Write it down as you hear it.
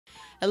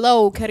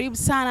Hello, karibu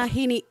sana.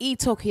 Hii ni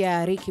e-talk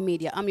ya Ricky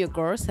Media. I'm your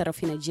girl,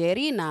 Serafina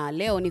Jerry, na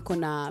leo niko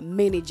na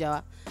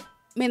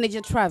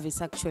manager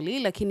Travis actually,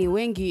 lakini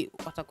wengi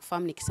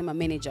watakufahamu nikisema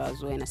manager wa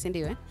Zuwena, si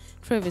ndio?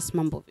 Travis,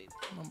 mambo vipi?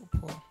 Mambo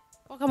poa.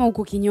 Kwa kama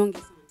uko kinyonge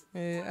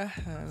sana.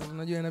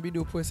 Unajua inabidi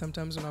upoe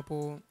sometimes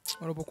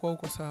unapokuwa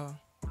uko sawa.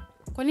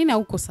 Kwa nini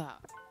uko sawa?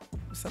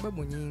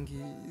 Sababu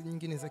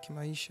nyingine za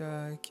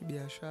kimaisha,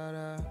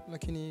 kibiashara,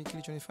 lakini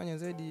kilichonifanya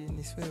zaidi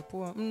nisiwe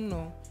poa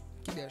mno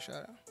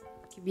kibiashara.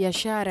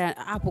 Kibiashara,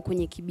 hapo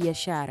kwenye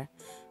kibiashara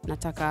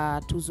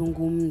nataka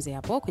tuzungumze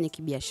hapo kwenye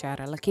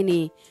kibiashara,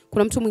 lakini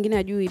kuna mtu mwingine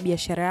ajui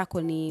biashara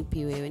yako ni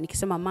ipi wewe.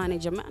 Nikisema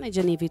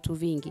manager ni vitu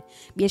vingi.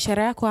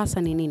 Biashara yako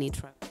hasa ni nini,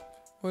 Travis?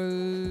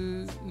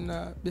 Well,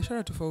 na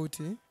biashara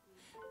tofauti.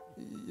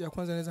 Ya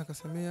kwanza naweza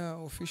kusemea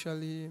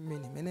officially mimi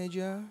ni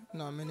manager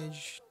na manage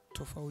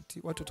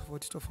watu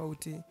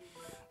tofauti.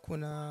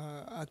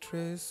 Kuna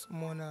actress,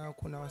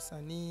 kuna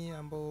wasanii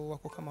ambao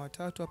wako kama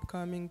watatu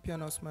upcoming, pia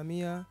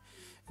nawasimamia,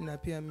 na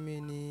pia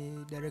mimi ni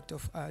director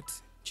of art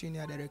chini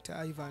ya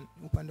director Ivan,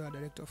 upande wa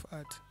director of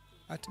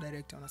art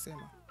director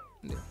wanasema.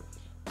 Ndio.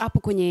 Hapo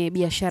kwenye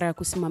biashara ya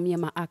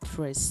kusimamia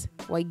actress,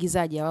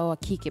 waigizaji wao wa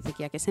kike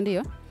peke yake, si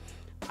ndio?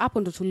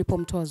 Hapo ndo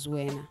tulipomtoa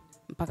Zuwena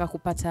mpaka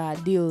kupata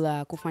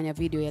deal kufanya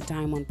video ya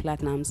Diamond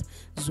Platnumz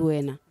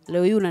Zuwena.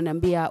 Leo hii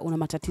unaniambia una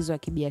matatizo ya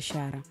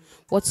kibiashara.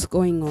 What's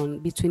going on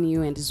between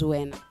you and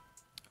Zuwena?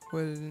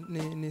 Well,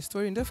 ni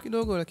story ndefu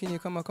kidogo, lakini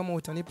kama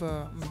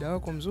utanipa muda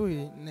wako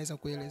mzuri naweza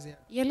kuelezea.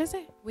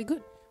 Ieleze, we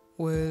good.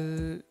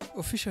 Well,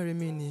 officially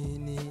mimi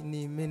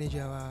ni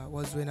manager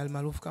wa Zuwena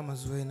almaarufu kama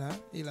Zuwena,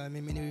 ila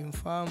mimi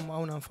nilimfahamu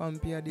au namfahamu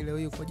pia leo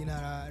hii kwa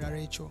jina la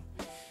Rachel.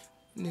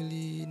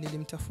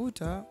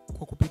 Nilimtafuta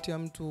kwa kupitia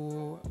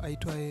mtu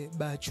aitwaye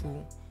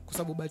Bachu, kwa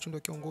sababu Bachu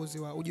ndio kiongozi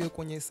wa, ujue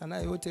kwenye sanaa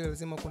yote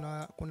lazima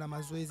kuna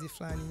mazoezi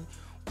fulani,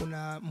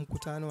 kuna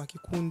mkutano wa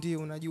kikundi,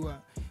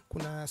 unajua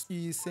kuna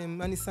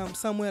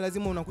somewhere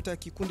lazima unakuta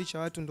kikundi cha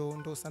watu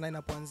ndo sanaa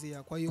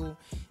inapoanzia. Kwa hiyo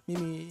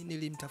mimi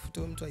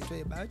nilimtafuta mtu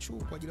aitwaye Bachu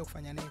kwa ajili ya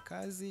kufanya naye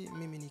kazi,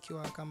 mimi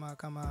nikiwa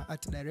kama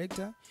art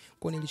director.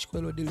 Kwa nilichukua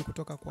ile deal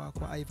kutoka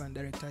kwa Ivan,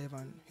 director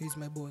Ivan, he's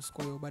my boss.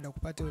 Kwa hiyo baada ya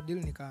kupata ile deal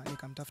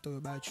nikamtafuta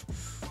huyo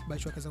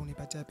Bachu akaanza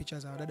kunipatia picha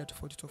za wadada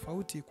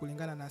tofauti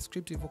kulingana na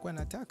script ilivyokuwa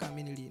nataka.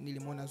 Mimi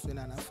nilimwona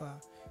Zuwena anafaa.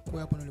 Kwa hiyo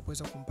hapo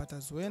nilipoweza kumpata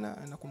Zuwena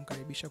na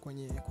kumkaribisha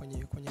kwenye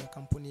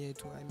kampuni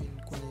yetu,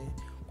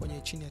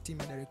 kwenye chini ya team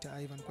ya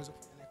director Ivan kuweza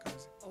kufanya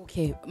kazi.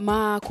 Okay,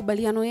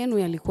 makubaliano yenu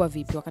yalikuwa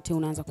vipi wakati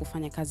unaanza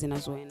kufanya kazi na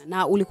Zuwena?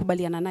 Na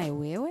ulikubaliana naye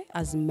wewe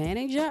as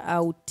manager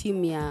au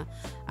team ya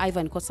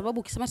Ivan? Kwa sababu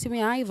ukisema team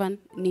ya Ivan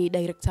ni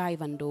director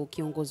Ivan ndo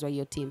kiongozi wa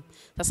hiyo team.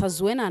 Sasa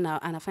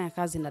Zuwena anafanya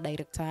kazi na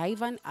director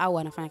Ivan au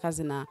anafanya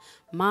kazi na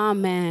my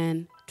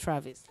man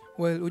Travis?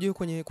 Well, ujue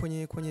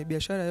kwenye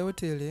biashara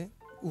yote ile,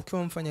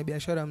 ukiwa mfanya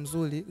biashara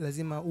mzuri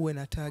lazima uwe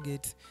na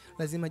target,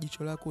 lazima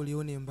jicho lako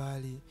ulione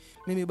mbali.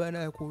 Mimi baada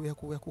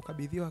ya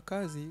kukabidhiwa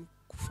kazi,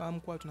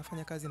 kufahamu kwa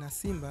tunafanya kazi na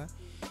Simba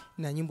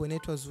na nyimbo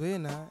inaitwa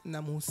Zuwena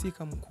na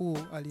mhusika mkuu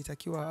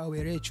alitakiwa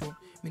awe Rachel,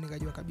 mimi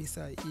nikajua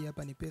kabisa hii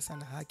hapa ni pesa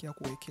na haki ya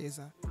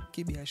kuwekeza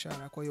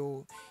kibiashara. Kwa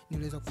hiyo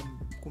niliweza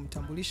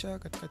kumtambulisha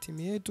katika timu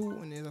yetu,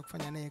 niweza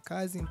kufanya naye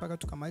kazi mpaka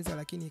tukamaliza,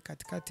 lakini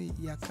katikati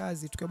ya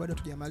kazi tukiwa bado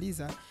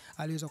tujamaliza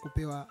aliweza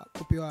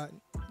kupewa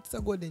it's a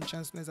golden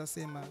chance naweza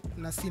sema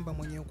na Simba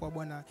mwenyewe, kwa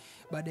bwana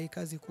baada ya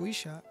kazi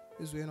kuisha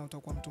Zuwena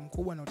utakuwa mtu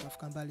mkubwa na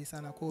utafika mbali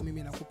sana. Kwa hiyo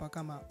mimi nakupa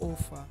kama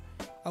offer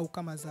au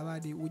kama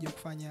zawadi uje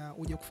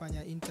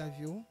kufanya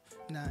interview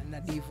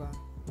na Diva.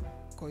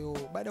 Kwa hiyo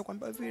baada ya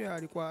kwamba vile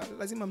alikuwa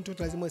lazima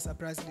mtoto lazima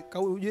surprise.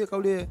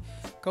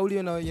 Kauli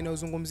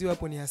inayozungumziwa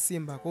hapo ni ya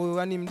Simba. Kwa hiyo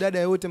yani mdada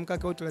yote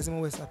mkaka wote lazima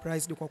uwe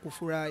surprised kwa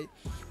kufurahi.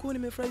 Kwa hiyo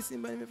nimefurahi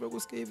Simba, nimefurahi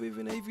kusikia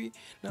hivi na hivi,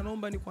 na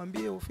naomba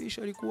nikwambie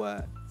officially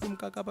kuwa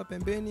mkaka hapa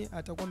pembeni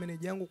atakuwa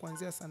meneja yangu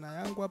kuanzia sana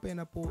yangu hapa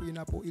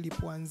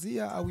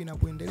ilipoanzia au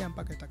inapoendelea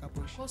mpaka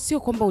itakapoisha. Sio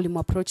kwamba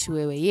ulimapproach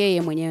wewe,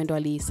 yeye mwenyewe ndo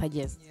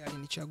alisuggest. Yeye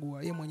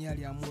alinichagua, yeye mwenyewe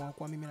aliamua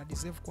kwa mimi na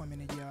deserve kuwa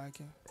meneja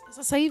wake.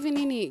 Sasa hivi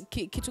nini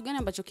kitu gani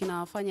ambacho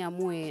kinawafanya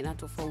amue na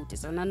tofauti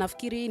sana? Na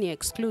nafikiri ni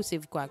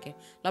exclusive kwake.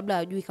 Labda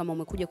hajui kama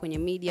umekuja kwenye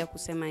media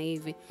kusema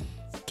hivi.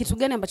 Kitu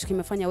gani ambacho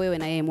kimefanya wewe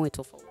na yeye muwe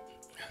tofauti?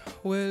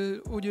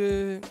 Well,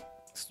 uje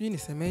sijui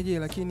nisemeje,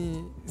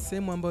 lakini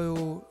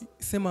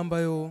sema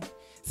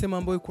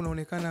ambayo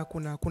kunaonekana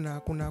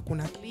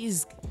kuna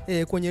risk.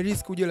 Kwenye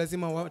risk uje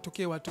lazima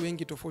watokee watu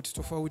wengi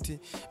tofauti.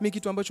 Mimi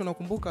kitu ambacho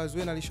nakumbuka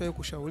Zuwena alishawahi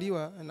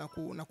kushauriwa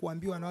na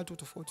kuambiwa na watu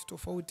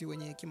tofauti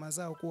wenye hekima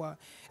zao kuwa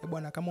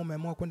bwana, kama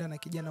umeamua kwenda na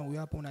kijana huyu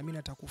hapo, unaamini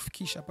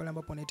atakufikisha pale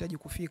ambapo unahitaji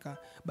kufika,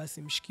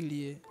 basi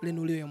mshikilie,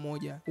 lenu liwe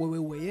moja, wewe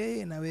uwe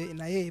yeye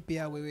na yeye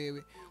pia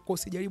wewe. Kwa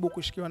usijaribu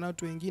kushikiwa na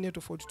watu wengine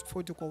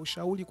tofauti kwa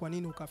ushauri. Kwa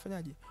nini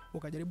ukafanyaje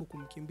ukajaribu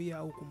kumkimbia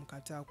au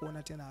kumkataa,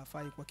 kuona tena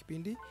hafai kwa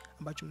kipindi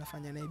ambacho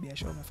mnafanya naye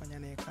biashara, mnafanya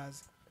naye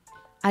kazi.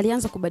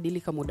 Alianza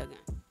kubadilika muda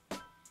gani?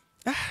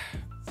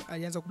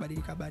 Alianza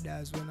kubadilika baada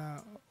ya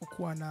Zuwena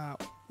kuwa na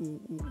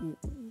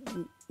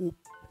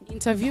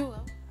interview.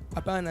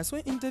 Hapana, so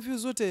interview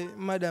zote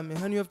madam,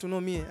 you have to know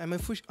me, I'm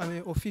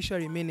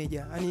officially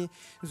manager. Yani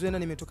Zuwena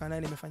nimetoka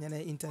naye nimefanya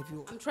naye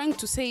interview. I'm trying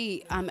to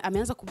say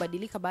ameanza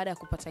kubadilika baada ya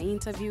kupata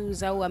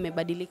interviews au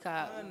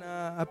amebadilika?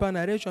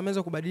 Hapana, Recho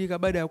ameanza kubadilika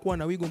baada ya kuwa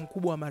na wigo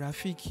mkubwa wa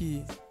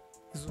marafiki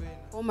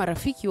Zuwena. Kwa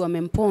marafiki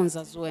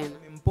wamemponza Zuwena.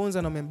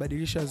 Wamemponza na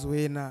wamembadilisha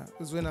Zuwena.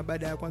 Zuwena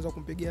baada ya kwanza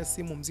kumpigia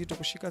simu mzito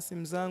kushika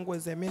simu zangu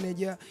as a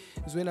manager.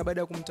 Zuwena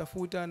baada ya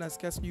kumtafuta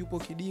nasikia sijui yupo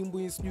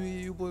Kidimbwi,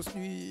 sijui yupo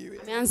sijui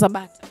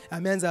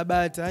ameanza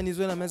bata. Yani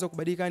Zuwena ameanza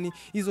kubadilika. Yani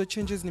hizo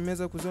changes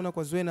nimeweza kuziona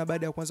kwa Zuwena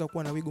baada ya kwanza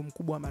kuwa na wigo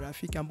mkubwa wa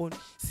marafiki ambao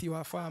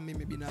siwafahamu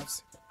mimi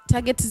binafsi.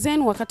 Target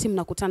zenu wakati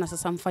mnakutana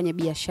sasa mfanye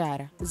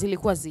biashara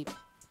zilikuwa zipi?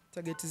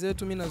 Target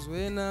zetu mimi na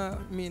Zuwena,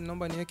 mimi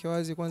naomba niweke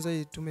wazi kwanza,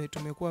 hii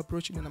tumekuwa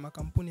approached na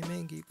makampuni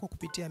mengi kwa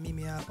kupitia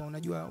mimi hapa.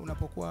 Unajua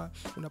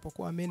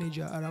unapokuwa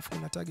manager alafu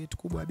una target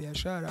kubwa ya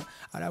biashara,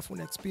 alafu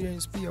una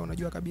experience pia,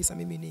 unajua kabisa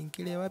mimi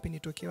niingilie wapi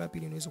nitokee wapi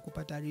ili niweze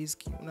kupata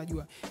riziki.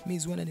 Unajua mimi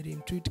Zuwena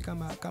nilimtreat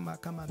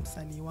kama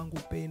msanii wangu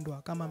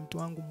pendwa, kama mtu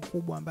wangu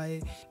mkubwa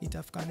ambaye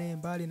nitafika naye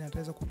mbali na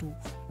ataweza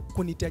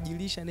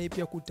kunitajirisha naye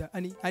pia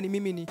yani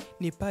mimi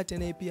nipate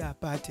naye pia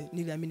apate.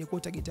 Niliamini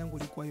kwa target yangu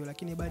ilikuwa hiyo,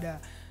 lakini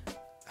baada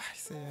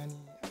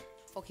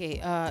Okay,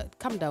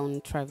 calm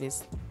down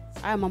Travis.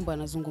 Haya mambo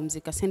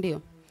yanazungumzika, si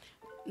ndio?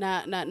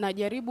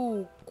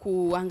 Najaribu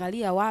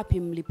kuangalia wapi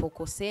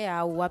mlipokosea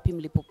au wapi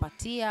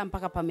mlipopatia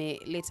mpaka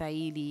pameleta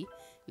hili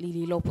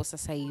lililopo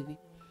sasa hivi.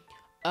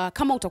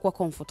 Kama utakuwa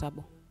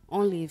comfortable,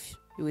 only if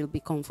you will be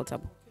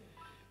comfortable.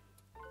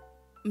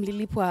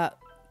 Mlilipwa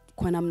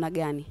kwa namna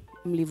gani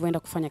mlivyoenda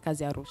kufanya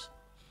kazi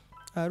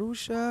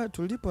Arusha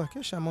tulipwa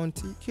cash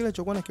amount. Kile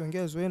chokuwa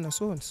nakiongea Zuwena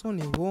so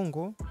ni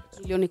uongo.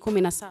 Milioni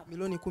 17.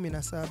 Milioni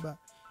 17.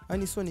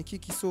 Yani so ni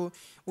kiki. So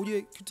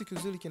ujue kitu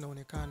kizuri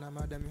kinaonekana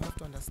madam, you have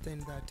to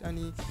understand that.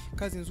 Yani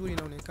kazi nzuri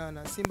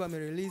inaonekana. Simba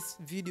amerelease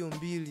video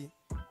 2.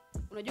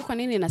 Unajua kwa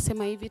nini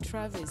nasema hivi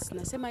Travis?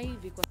 Nasema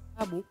hivi kwa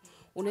sababu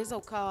unaweza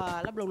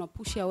ukawa labda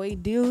unapush away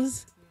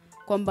deals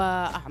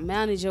kwamba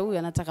manager huyu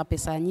anataka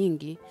pesa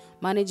nyingi,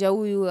 manager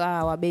huyu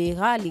wa bei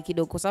ghali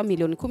kidogo, kwa sababu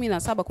milioni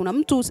 17 kuna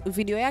mtu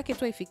video yake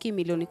tu ifikii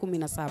milioni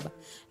 17,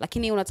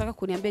 lakini unataka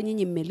kuniambia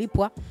nyinyi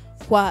mmelipwa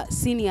kwa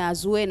scene ya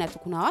Zuwena tu.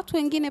 Kuna watu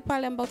wengine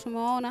pale ambao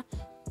tumewaona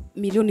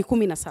milioni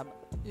 17.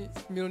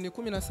 Milioni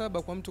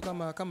 17 kwa mtu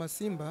kama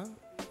Simba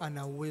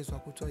ana uwezo wa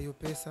kutoa hiyo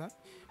pesa.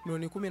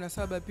 Milioni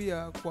 17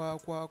 pia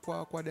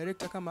kwa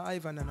director kama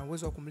Ivan ana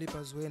uwezo wa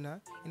kumlipa Zuwena.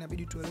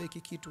 Inabidi tuelewe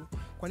kitu.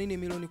 Kwa nini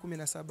milioni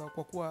 17?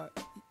 Kwa kuwa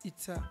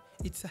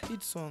it's a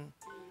hit song.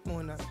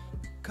 Umeona?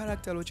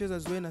 Character alocheza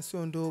Zuwena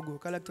sio ndogo,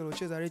 character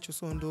alocheza Recho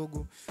sio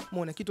ndogo.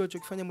 Umeona kitu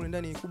alichokifanya mule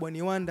ndani kubwa,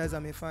 ni wonders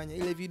amefanya.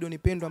 Ile video ni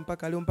pendwa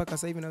mpaka leo, mpaka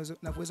sasa hivi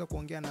naweza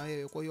kuongea na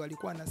wewe. Kwa hiyo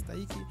alikuwa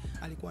anastahili,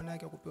 alikuwa na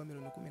haki ya kupewa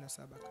milioni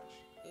 17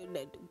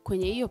 cash.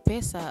 Kwenye hiyo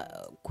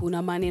pesa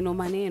kuna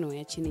maneno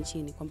ya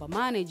chini kwamba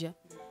manager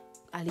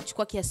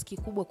alichukua kiasi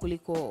kikubwa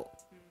kuliko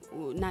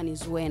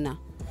Zuwena.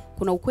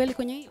 Kuna ukweli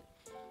kwenye hiyo?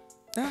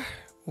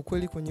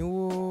 Ukweli kwenye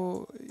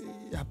huo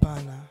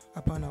hapana,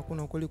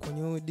 hakuna ukweli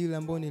kwenye huo. Deal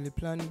ambao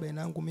niliplan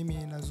baina yangu mimi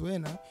na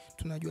Zuwena,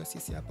 tunajua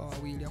sisi hapa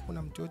wawili.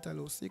 Hakuna mtu yote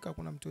alihusika,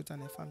 hakuna mtu yote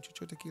anayefahamu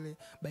chochote kile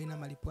baina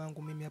malipo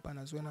yangu mimi hapa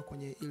na Zuwena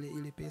kwenye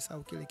ile pesa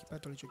au kile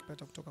kipato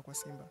alichokipata kutoka kwa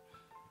Simba.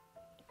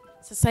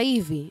 Sasa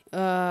hivi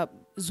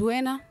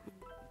Zuwena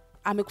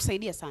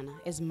amekusaidia sana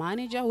as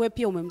manager, wewe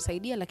pia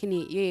umemsaidia,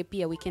 lakini yeye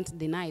pia we can't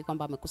deny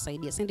kwamba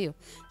amekusaidia, si ndio?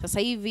 Sasa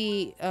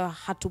hivi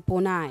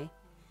hatupo naye,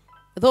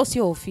 though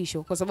sio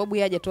official kwa sababu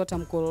yeye hajatoa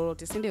tamko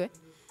lolote, si ndio?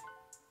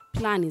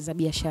 Plani za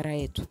biashara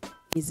yetu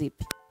ni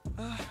zipi?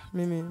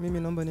 Mimi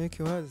naomba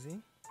niweke wazi,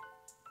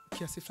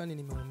 kiasi fulani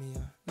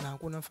nimeumia na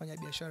hakuna mfanya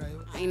biashara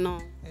yote. I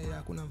know.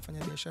 Hakuna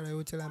mfanya biashara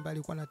yote ile ambaye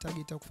alikuwa na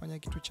target ya kufanya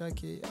kitu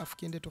chake afu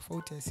kiende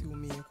tofauti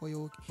asiumie. Kwa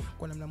hiyo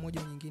kwa namna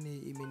moja nyingine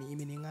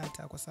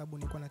imeningata kwa sababu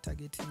nilikuwa na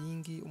target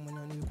nyingi.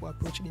 Nilikuwa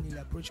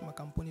approach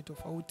makampuni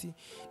tofauti,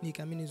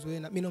 nikaamini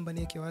Zuwena. Mimi naomba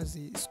niweke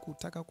wazi,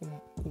 sikutaka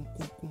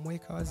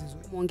kumweka wazi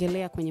Zuwena.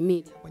 Muongelea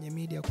kwenye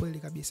media kweli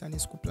kabisa, ni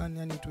sikuplan,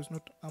 yani it was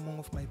not among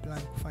of my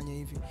plan kufanya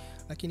hivi.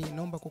 Lakini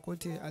naomba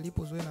kokote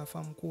alipo Zuwena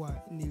afahamu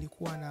kuwa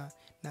nilikuwa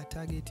na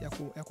target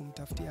ya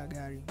kumtafutia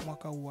gari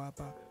mwaka huu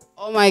hapa.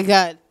 Oh my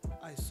God.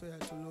 I swear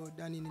to Lord,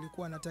 yani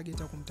nilikuwa na target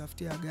ya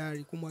kumtafutia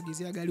gari,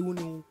 kumwagizia gari. Huu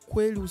ni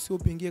ukweli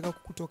usiopingika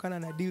kutokana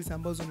na deals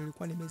ambazo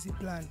nilikuwa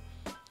nimeziplan.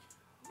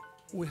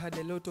 We had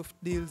a lot of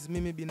deals.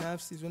 Mimi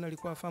binafsi Zuwena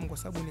alikuwa afahamu kwa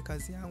sababu ni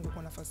kazi yangu,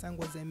 kwa nafasi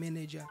yangu as a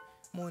manager.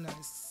 Mona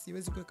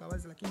siwezi kuweka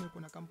wazi, lakini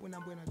kuna kampuni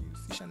ambayo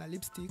inajihusisha na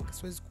lipstick,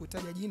 siwezi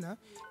kutaja jina,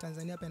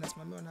 Tanzania hapa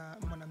inasimamiwa na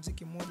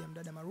mwanamuziki mmoja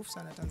mdada maarufu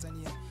sana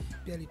Tanzania.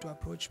 Pia alitoa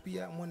approach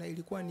pia. Mona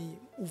ilikuwa ni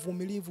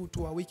uvumilivu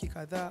tu wa wiki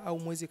kadhaa au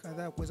mwezi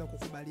kadhaa kuweza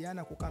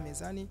kukubaliana, kukaa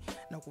mezani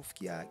na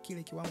kufikia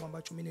kile kiwango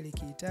ambacho mimi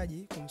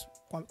nilikihitaji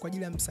kwa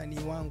ajili ya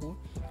msanii wangu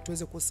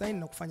tuweze kusign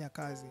na kufanya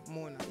kazi.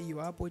 Mona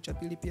hiyo hapo. Cha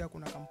pili pia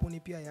kuna kampuni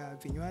pia ya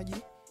vinywaji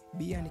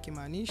bia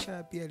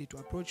nikimaanisha, pia ilitoa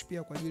approach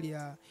pia kwa ajili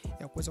ya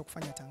kuweza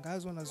kufanya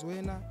tangazo na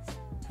Zuwena.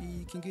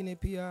 Kingine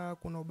pia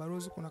kuna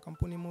ubalozi, kuna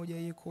kampuni moja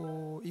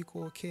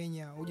iko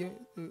Kenya.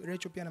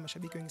 Rachel pia na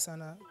mashabiki wengi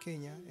sana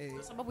Kenya.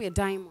 Kwa sababu ya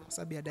Diamond.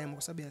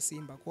 Kwa sababu ya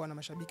Simba. Kwa na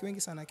mashabiki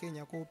wengi sana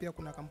Kenya. Kwa pia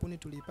kuna kampuni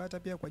tulipata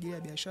pia kwa ajili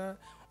ya biashara,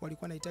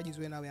 walikuwa wanahitaji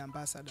Zuwena awe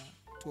ambassador.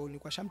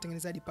 Nilikuwa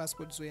shamtengeneza hadi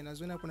passport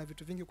Zuwena. Kuna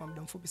vitu vingi kwa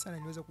muda mfupi sana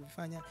niweza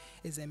kuvifanya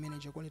as a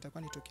manager. Kwa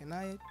nitakuwa nitoke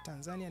naye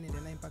Tanzania niende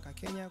naye mpaka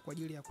Kenya kwa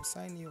ajili ya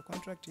kusign hiyo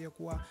contract ya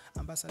kuwa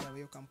ambassador wa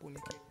hiyo kampuni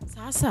Kenya.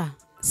 Sasa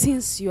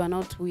since you are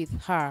not with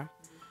her,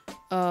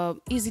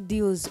 easy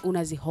deals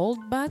unazi hold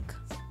back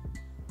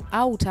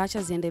au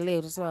utaacha ziendelee?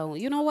 Utasema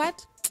you know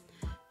what,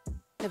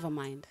 never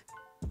mind,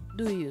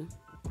 do you?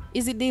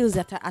 Easy deals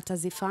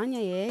atazifanya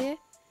yeye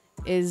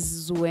as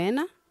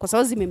Zuwena kwa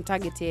sababu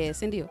zimemtarget yeye,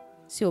 si ndio?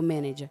 Sio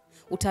manager.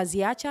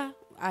 Utaziacha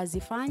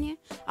azifanye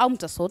au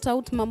mtasort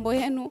out mambo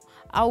yenu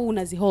au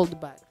unazi hold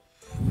back?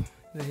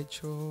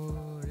 Rachel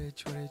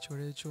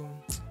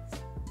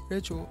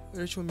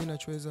mimi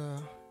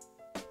nachoweza,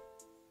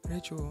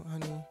 Rachel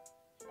honey,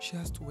 she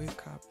has to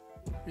wake up.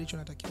 Rachel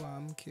anatakiwa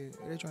amke,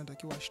 Rachel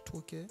anatakiwa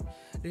ashtuke,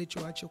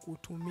 Rachel aache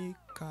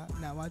kutumika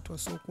na watu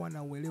wasiokuwa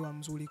na uelewa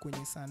mzuri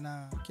kwenye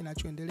sanaa.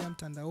 Kinachoendelea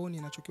mtandaoni,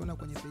 ninachokiona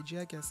kwenye page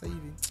yake sasa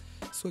hivi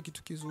sio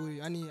kitu kizuri.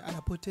 Yaani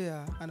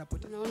anapotea.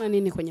 Unaona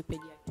nini kwenye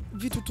page yake?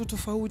 Vitu tu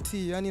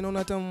tofauti. Yaani naona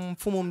hata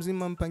mfumo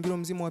mzima, mpangilio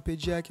mzima wa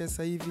page yake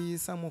sasa hivi,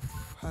 some of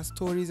her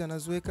stories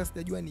anaziweka,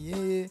 sijajua ni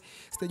yeye,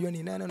 sijajua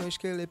ni nani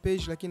anaoshika ile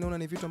page, lakini naona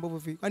ni vitu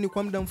ambavyo yaani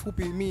kwa muda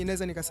mfupi mimi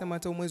naweza nikasema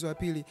hata mwezi wa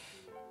pili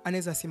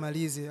anaweza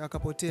simalize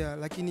akapotea,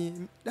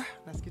 lakini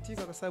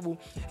nasikitika kwa sababu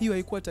hiyo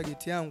haikuwa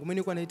target yangu. Mimi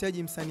nilikuwa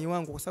nahitaji msanii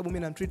wangu, kwa sababu mimi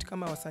namtreat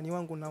kama wasanii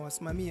wangu na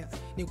wasimamia.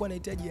 Nilikuwa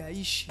nahitaji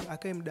aishi,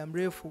 akae muda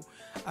mrefu,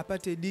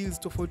 apate deals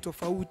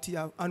tofauti,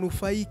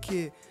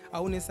 anufaike,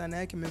 aone sana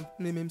yake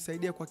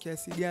nimemsaidia kwa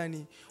kiasi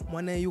gani.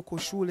 Mwanae yuko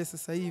shule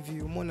sasa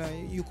hivi, umeona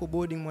yuko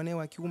boarding, mwanae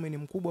wa kiume ni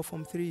mkubwa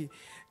form 3.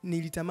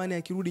 Nilitamani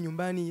akirudi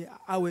nyumbani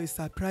awe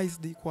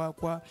surprised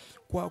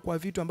kwa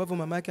vitu ambavyo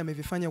mama yake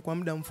amevifanya kwa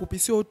muda mfupi.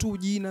 Sio tu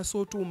jina,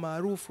 sio tu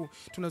maarufu,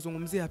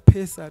 tunazungumzia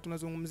pesa,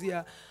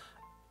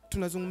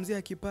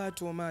 tunazungumzia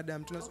kipato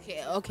madam.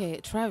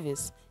 Okay,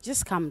 Travis,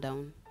 just calm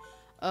down.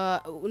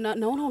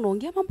 Naona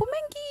unaongea mambo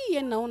mengi,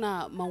 yani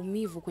naona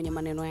maumivu kwenye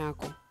maneno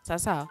yako.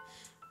 Sasa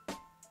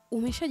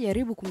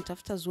umeshajaribu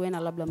kumtafuta Zuwena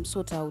labda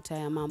msota au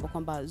taya mambo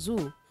kwamba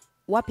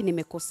wapi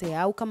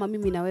nimekosea, au kama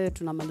mimi na wewe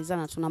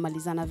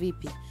tunamalizana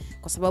vipi?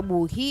 Kwa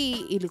sababu hii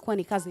ilikuwa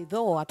ni kazi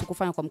though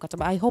hatukufanya kwa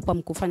mkataba. I hope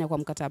amkufanya kwa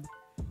mkataba.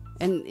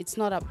 And it's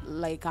not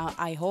like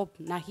I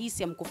hope, na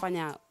hisi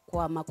amkufanya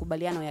kwa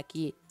makubaliano ya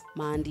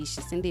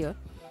kimaandishi, si ndio?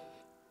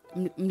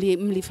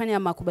 Mlifanya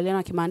makubaliano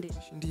ya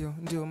kimaandishi?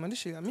 Ndio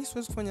maandishi. Mimi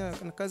siwezi kufanya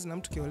kazi na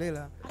mtu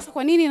kiolela. Sasa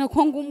kwa nini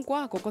inakuwa ngumu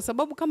kwako? Kwa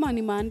sababu kama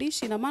ni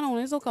maandishi na maana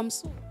unaweza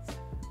ukamsuu.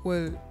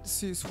 Well,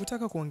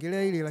 sikutaka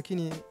kuongelea hili,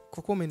 lakini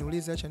kwa kuwa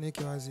umeniuliza acha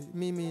niweke wazi.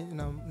 Mimi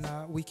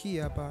na wiki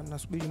hapa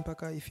nasubiri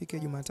mpaka ifike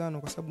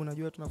Jumatano, kwa sababu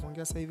unajua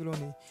tunapoongea sasa hivi leo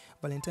ni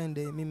Valentine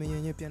Day. Mimi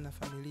mwenyewe pia na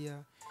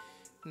familia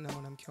na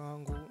mwanamke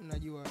wangu,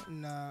 najua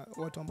na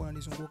watu ambao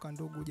wananizunguka,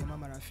 ndugu, jamaa,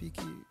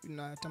 marafiki.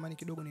 Natamani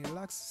kidogo ni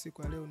relax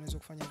siku ya leo, niweze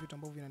kufanya vitu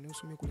ambavyo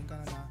vinanihusu mimi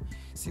kulingana na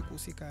siku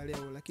husika ya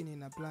leo, lakini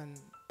na plan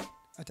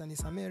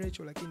atanisamea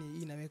Rachel, lakini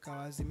hii naweka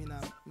wazi. Mimi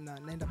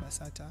naenda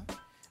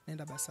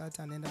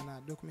Basata, naenda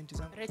na document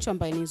zangu. Rachel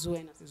ambaye ni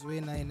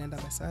Zuwena naenda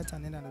Basata,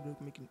 naenda na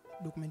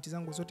document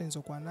zangu zote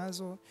nilizokuwa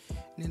nazo,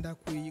 naenda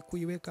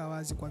kuiweka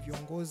wazi kwa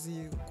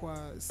viongozi,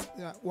 kwa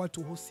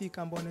watu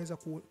husika ambao wanaweza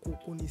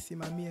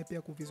kunisimamia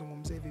pia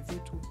kuvizungumzia hivi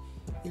vitu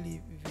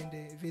ili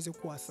viweze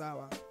kuwa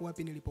sawa.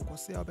 Wapi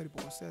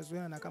nilipokosea,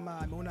 Zuwena, na kama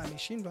ameona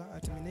ameshindwa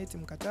terminate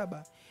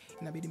mkataba,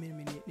 inabidi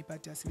mimi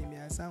nipate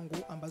asilimia zangu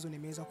ambazo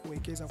nimeweza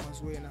kuwekeza kwa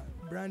Zuwena.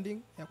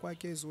 Branding ya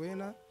kwake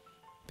Zuwena,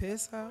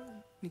 pesa,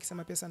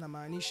 nikisema pesa na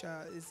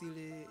maanisha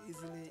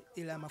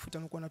ile mafuta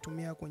nilikuwa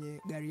natumia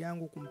kwenye gari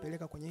yangu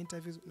kumpeleka kwenye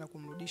interviews na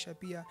kumrudisha,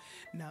 pia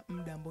na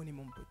muda ambao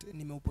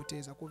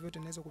nimeupoteza. Kwa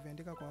hivyo naweza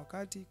kuviandika kwa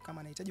wakati.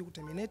 Kama nahitaji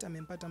kuterminate,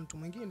 amempata mtu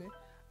mwingine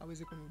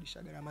aweze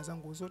kunirudisha gharama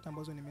zangu zote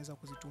ambazo nimeweza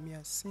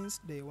kuzitumia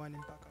since day one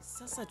mpaka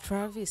sasa.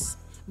 Travis,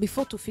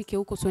 before tufike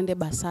huko tuende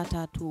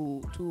Basata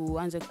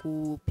tuanze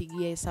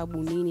kupigia hesabu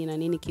nini na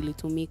nini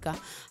kilitumika,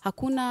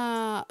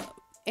 hakuna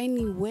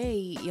any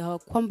way ya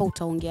kwamba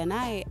utaongea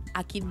naye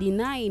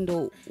akidinai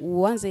ndo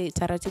uanze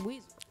taratibu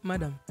hizo?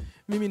 Madam,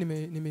 mimi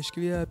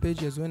nimeshikilia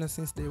page ya Zuwena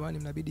since day one,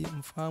 mnabidi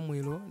mfahamu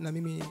hilo, na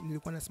mimi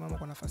nilikuwa nasimama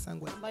kwa nafasi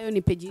yangu. Ambayo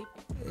ni page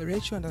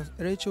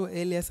Rachel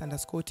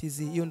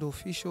Elias_TZ, hiyo ndio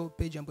official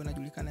page ambayo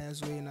inajulikana ya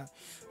Zuwena.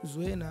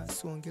 Zuwena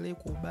siongelee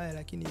kwa ubaya,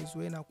 lakini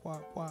Zuwena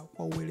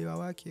kwa uelewa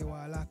wake wa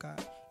haraka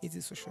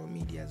hizi social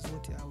media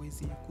zote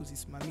hawezi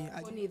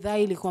kuzisimamia. Ni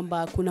dhahiri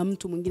kwamba kuna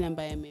mtu mwingine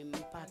ambaye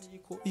amempata.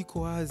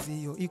 Iko wazi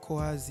hiyo, iko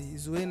wazi.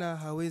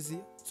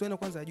 Zuwena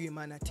kwanza ajue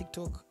maana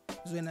TikTok,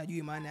 Zuwena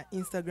ajui maana ya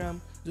Instagram,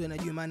 Zuwena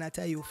ajui maana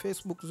hata hiyo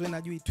Facebook, Zuwena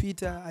ajui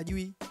Twitter,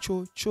 ajui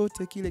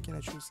chochote kile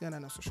kinachohusiana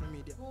na social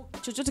media.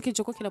 Chochote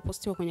kilichokuwa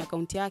kinapostiwa kwenye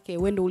account yake,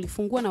 wewe ndio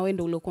ulifungua na wewe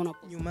ndio uliokuwa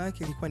nyuma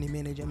yake ilikuwa ni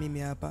manager mimi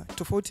hapa.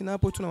 Tofauti na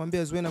hapo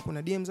tunamwambia Zuwena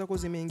kuna DM zako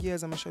zimeingia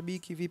za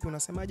mashabiki, vipi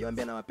unasemaje?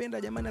 Waambia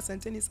nawapenda jamani,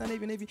 asanteni sana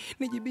hivi na hivi.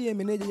 Nijibie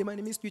manager,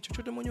 jamani mimi sijui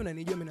chochote, mwenyewe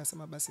unanijua, mimi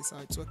nasema basi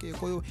sawa, it's okay.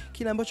 Kwa hiyo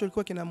kile ambacho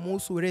kilikuwa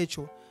kinamhusu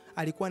Rachel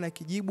alikuwa na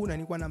kijibu na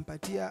nilikuwa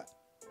nampatia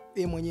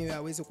yeye mwenyewe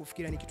aweze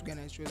kufikiria ni kitu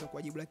gani anachoweza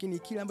kujibu, lakini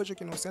kile ambacho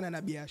kinahusiana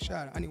na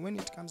biashara, yani when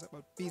it comes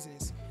about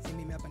business,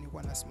 mimi hapa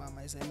nilikuwa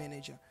nasimama as a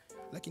manager.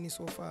 Lakini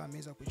so far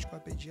ameweza kuchukua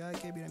page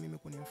yake bila mimi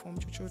kuniinform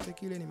chochote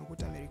kile.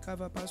 Nimekuta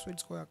amerecover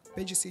passwords kwa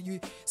page,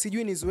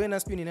 sijui ni Zuwena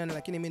sijui ni nani,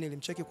 lakini mimi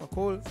nilimcheki kwa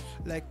call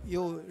like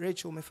yo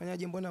Rachel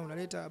umefanyaje, mbona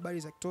unaleta habari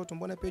za kitoto,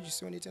 mbona page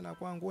sioni tena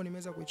kwangu,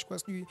 nimeweza kuchukua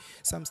sijui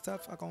some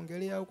stuff,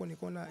 akaongelea huko,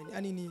 nikaona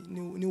yani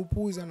ni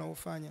upuuzi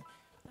anaofanya.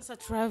 Sasa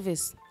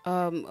Travis,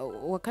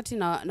 wakati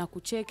na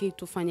kucheki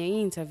tufanye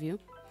hii interview,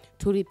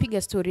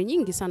 tulipiga story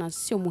nyingi sana,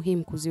 sio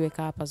muhimu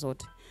kuziweka hapa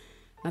zote.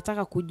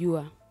 Nataka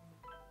kujua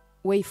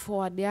way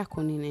forward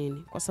yako ni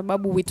nini, kwa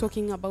sababu we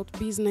talking about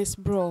business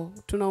bro,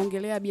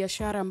 tunaongelea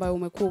biashara ambayo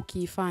umekuwa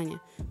ukiifanya,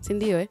 si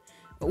ndio?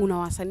 Una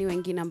wasanii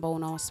wengine ambao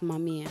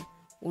unawasimamia,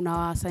 una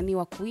wasanii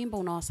wa kuimba,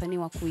 una wasanii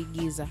wa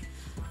kuigiza,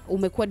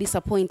 umekuwa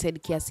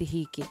disappointed kiasi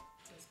hiki.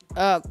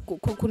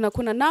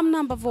 Kuna namna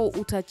ambavyo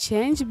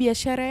utachange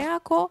biashara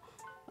yako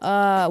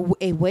a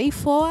way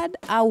forward,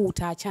 au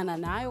utaachana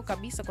nayo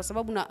kabisa, kwa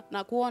sababu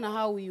na kuona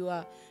how you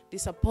are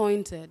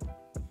disappointed.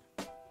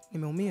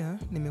 Nimeumia,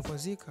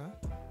 nimekwazika,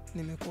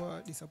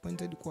 nimekuwa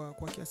disappointed kwa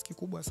kiasi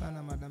kikubwa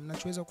sana madam.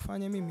 Nachoweza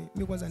kufanya mimi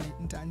kwanza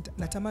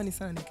natamani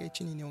sana nikae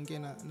chini niongee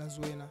na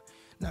Zuwena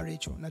na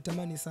Rachel.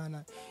 Natamani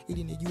sana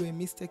ili nijue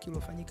mistake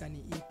iliyofanyika ni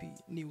ipi,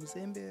 ni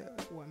uzembe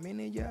wa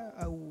manager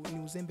au ni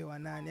uzembe wa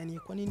nani, yani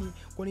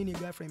kwa nini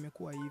ghafla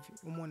imekuwa hivi,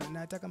 umeona? Na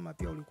hata kama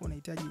pia ulikuwa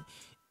unahitaji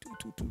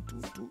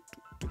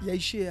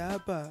yaishie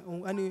hapa,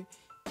 yani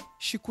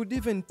she could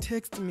even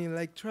text me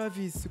like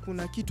Travis,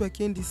 kuna kitu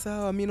akiendi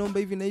sawa, mimi naomba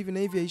hivi na hivi na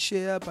hivi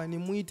aishie hapa,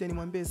 nimuite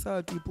nimwambie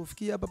sawa,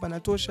 tulipofikia hapa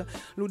panatosha,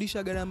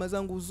 rudisha gharama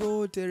zangu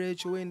zote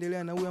Rachel, wewe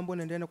endelea na huyu ambaye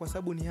unaendelea, kwa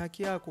sababu ni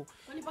haki yako.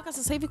 Kwani mpaka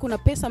sasa hivi kuna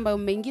pesa ambayo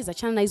mmeingiza,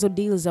 chana na hizo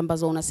deals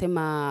ambazo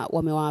unasema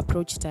wamewa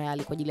approach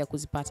tayari kwa ajili ya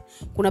kuzipata?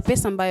 Kuna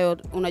pesa ambayo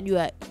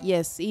unajua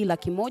yes, hii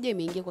 100,000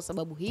 imeingia kwa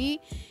sababu hii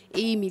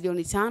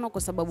 500,000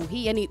 kwa sababu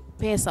hii, yani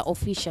pesa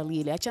official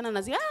ile, achana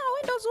na zile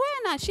wewe ndo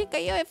Zuwena shika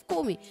hiyo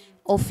 10,000,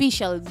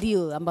 official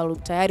deal ambalo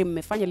tayari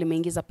mmefanya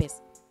limeingiza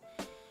pesa.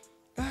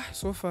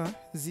 So far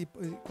zipo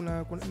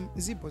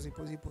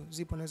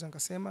naweza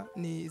nikasema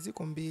ni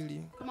ziko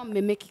 2. Kama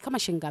mmemeki kama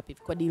shilingi ngapi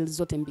kwa deal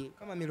zote 2?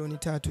 Kama milioni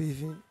 3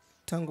 hivi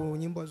tangu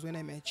nyimbo ya Zuwena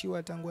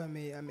imeachiwa, tangu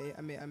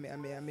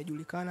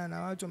amejulikana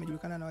na watu,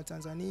 amejulikana na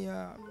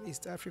Watanzania,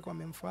 East Africa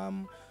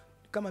wamemfahamu,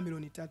 kama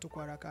milioni 3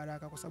 kwa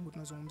haraka, kwa sababu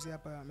tunazungumzia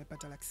hapa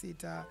amepata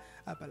 600,000,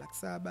 hapa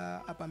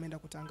 700,000, hapa ameenda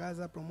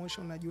kutangaza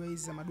promotion, najua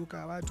hizi za maduka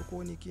ya watu,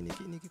 kwa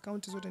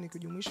account zote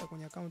nikijumuisha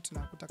kwenye account na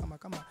kuta kama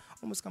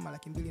almost kama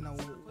 200,000 na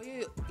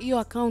hiyo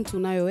account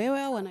unayo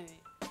wewe au anayo?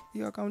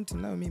 Hiyo account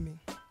nayo mimi,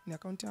 ni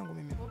account yangu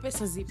mimi.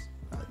 Pesa zipi?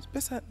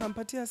 Pesa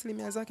nampatia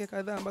asilimia zake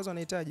kadhaa ambazo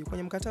anahitaji.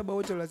 Kwenye mkataba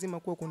wote lazima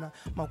kuwa kuna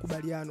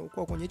makubaliano.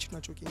 Kwa kwenye hichi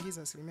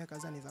tunachokiingiza, asilimia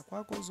kadhaa ni za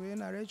kwako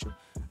Zuwena, Rachel,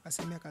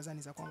 asilimia kadhaa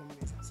ni za kwangu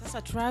mimi.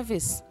 Sasa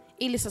Travis,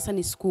 ili sasa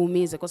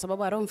nisikuumize, kwa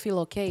sababu I don't feel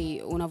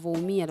okay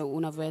unavoumia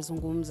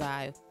unavozungumza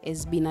hayo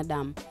as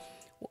binadamu.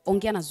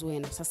 Ongea na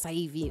Zuwena sasa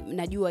hivi.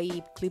 Najua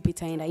hii clip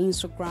itaenda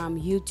Instagram,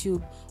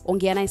 YouTube.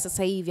 Ongea naye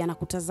sasa hivi,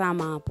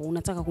 anakutazama hapo.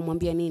 Unataka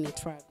kumwambia nini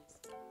Travis?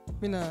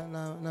 Mimi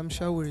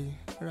namshauri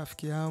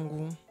rafiki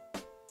yangu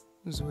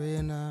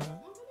Zuwena,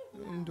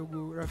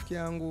 ndugu rafiki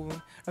yangu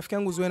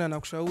Zuwena,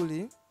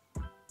 nakushauri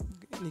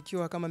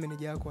nikiwa kama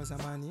meneja yako wa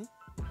zamani,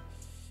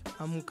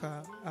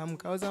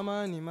 amka wa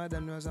zamani,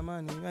 madam ni wa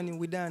zamani, yani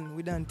we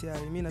done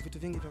tayari. Mimi na vitu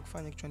vingi vya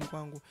kufanya kichwani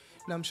kwangu.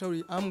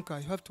 Namshauri amka,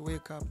 you have to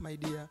wake up my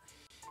dear.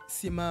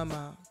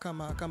 Simama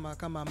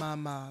kama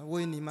mama,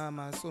 wewe ni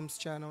mama so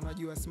msichana,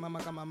 unajua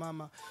simama kama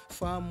mama.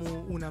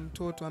 Fahamu una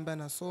mtoto ambaye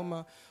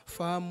anasoma,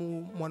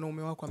 fahamu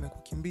mwanaume wako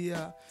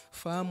amekukimbia,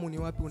 fahamu ni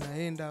wapi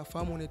unaenda,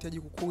 fahamu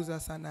unahitaji kukuza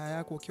sanaa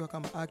yako ukiwa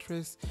kama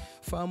actress,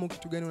 fahamu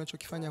kitu gani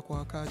unachokifanya kwa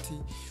wakati.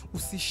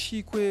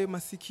 Usishikwe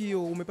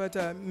masikio,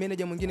 umepata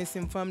manager mwingine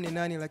simfahamu ni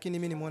nani, lakini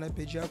mimi nimeona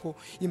page yako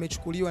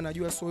imechukuliwa,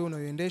 najua sio wewe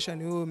unayoendesha,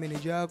 ni wewe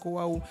manager yako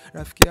au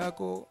rafiki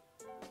yako,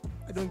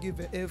 I don't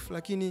give a f,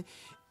 lakini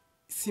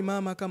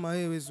simama kama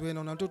wewe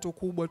Zuwena. Una mtoto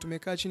kubwa,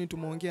 tumekaa chini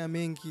tumeongea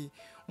mengi,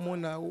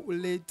 umeona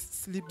late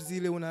sleep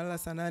zile unalala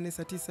saa 8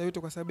 saa 9 yote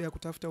kwa sababu ya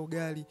kutafuta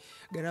ugali,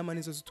 gharama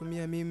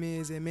nilizozitumia mimi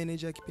as a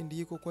manager kipindi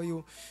hiko. Kwa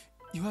hiyo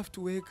you have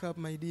to wake up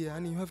my dear,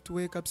 yani you have to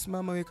wake up.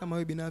 Simama wewe kama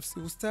wewe binafsi.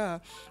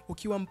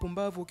 Ukiwa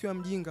mpumbavu, ukiwa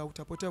mjinga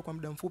utapotea kwa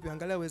muda mfupi.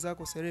 Angalia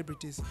wenzako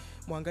celebrities,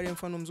 muangalie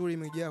mfano mzuri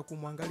imejaa,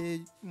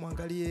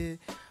 kumwangalie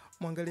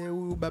muangalie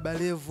huyu Baba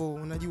Levo,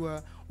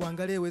 unajua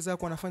waangalie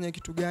wenzako wanafanya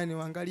kitu gani,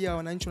 waangalia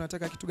wananchi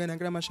wanataka kitu gani,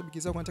 angalia mashabiki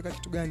zako wanataka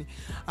kitu gani,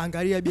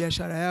 angalia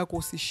biashara yako,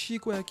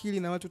 usishikwe akili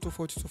na watu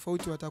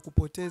tofauti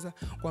watakupoteza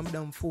kwa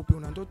muda mfupi.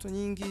 Una ndoto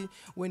nyingi,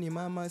 wewe ni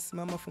mama,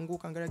 simama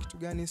funguka, angalia kitu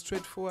gani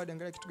straightforward,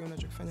 angalia kitu gani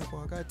unachokifanya kwa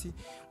wakati,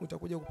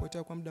 utakuja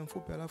kupotea kwa muda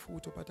mfupi alafu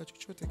utapata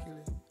chochote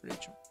kile.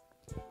 Rachel.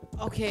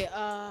 Okay,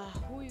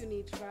 huyu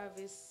ni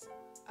Travis.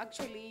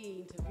 Actually hii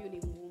interview ni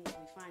ngumu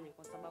kuifanya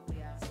kwa sababu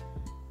ya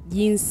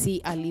jinsi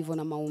alivyo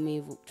na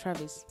maumivu.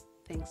 Travis,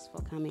 thanks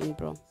for coming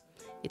bro.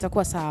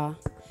 Itakuwa sawa.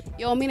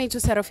 Yo, mimi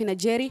naitwa Serafina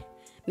Jerry.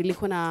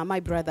 Nilikuwa na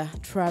my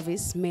brother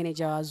Travis,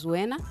 manager wa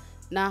ZUWENA,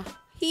 na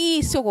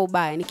hii sio kwa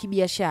ubaya, ni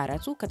kibiashara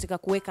tu katika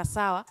kuweka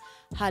sawa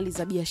hali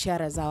za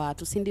biashara za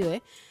watu, si ndio?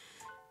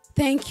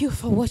 Thank you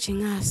for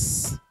watching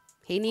us.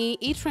 Hii ni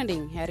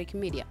E-Trending, Hajielewi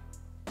Media.